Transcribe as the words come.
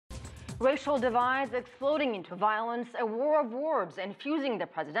Racial divides exploding into violence, a war of words infusing the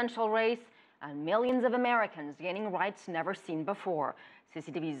presidential race, and millions of Americans gaining rights never seen before.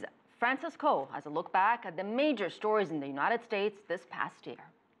 CCTV's Francis Coe has a look back at the major stories in the United States this past year.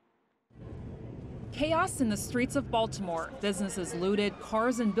 Chaos in the streets of Baltimore. Businesses looted,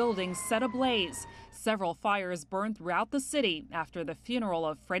 cars and buildings set ablaze. Several fires burned throughout the city after the funeral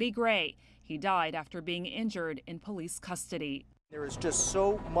of Freddie Gray. He died after being injured in police custody. There is just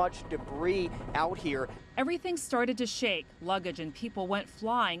so much debris out here. Everything started to shake. Luggage and people went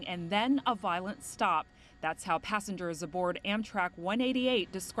flying, and then a violent stop. That's how passengers aboard Amtrak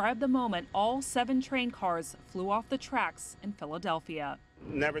 188 described the moment all 7 train cars flew off the tracks in Philadelphia.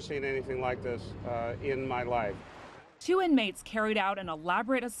 Never seen anything like this in my life. 2 inmates carried out an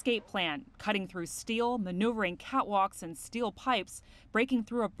elaborate escape plan, cutting through steel, maneuvering catwalks and steel pipes, breaking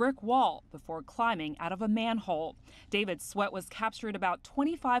through a brick wall before climbing out of a manhole. David Sweat was captured about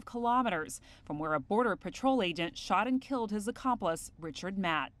 25 kilometers from where a Border Patrol agent shot and killed his accomplice, Richard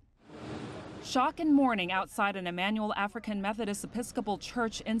Matt. Shock and mourning outside an Emmanuel African Methodist Episcopal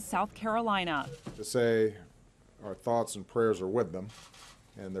Church in South Carolina. To say our thoughts and prayers are with them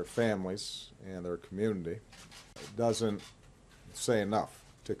and their families and their community, it doesn't say enough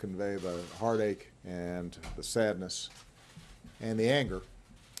to convey the heartache and the sadness and the anger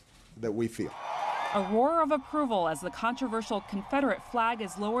that we feel. A roar of approval as the controversial Confederate flag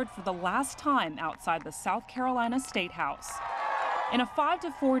is lowered for the last time outside the South Carolina State House. In a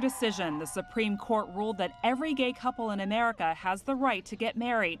 5-4 decision, the Supreme Court ruled that every gay couple in America has the right to get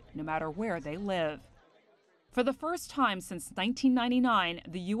married, no matter where they live. For the first time since 1999,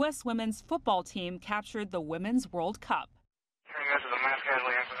 the U.S. women's football team captured the Women's World Cup. This is a mass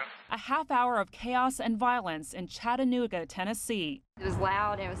casualty incident. A half hour of chaos and violence in Chattanooga, Tennessee. It was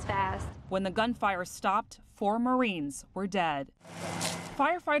loud and it was fast. When the gunfire stopped, 4 Marines were dead.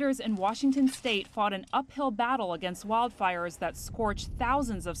 Firefighters in Washington state fought an uphill battle against wildfires that scorched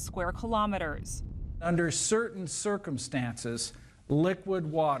thousands of square kilometers. Under certain circumstances, liquid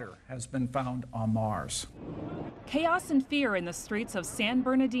water has been found on Mars. Chaos and fear in the streets of San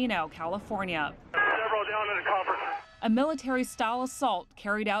Bernardino, California. Several down in the conference. A military-style assault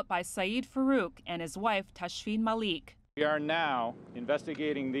carried out by Saeed Farouk and his wife, Tashfeen Malik. We are now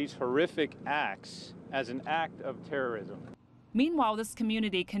investigating these horrific acts as an act of terrorism. Meanwhile, this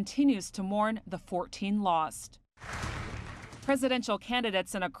community continues to mourn the 14 lost. Presidential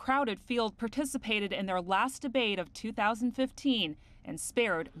candidates in a crowded field participated in their last debate of 2015 and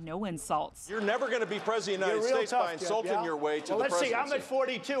spared no insults. You're never going to be president of the United States by insulting your way to the presidency. Let's see, I'm at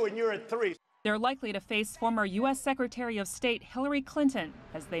 42 and you're at 3. They're likely to face former U.S. Secretary of State Hillary Clinton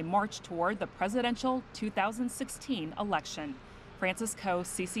as they march toward the presidential 2016 election. Francis Coe,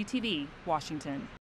 CCTV, Washington.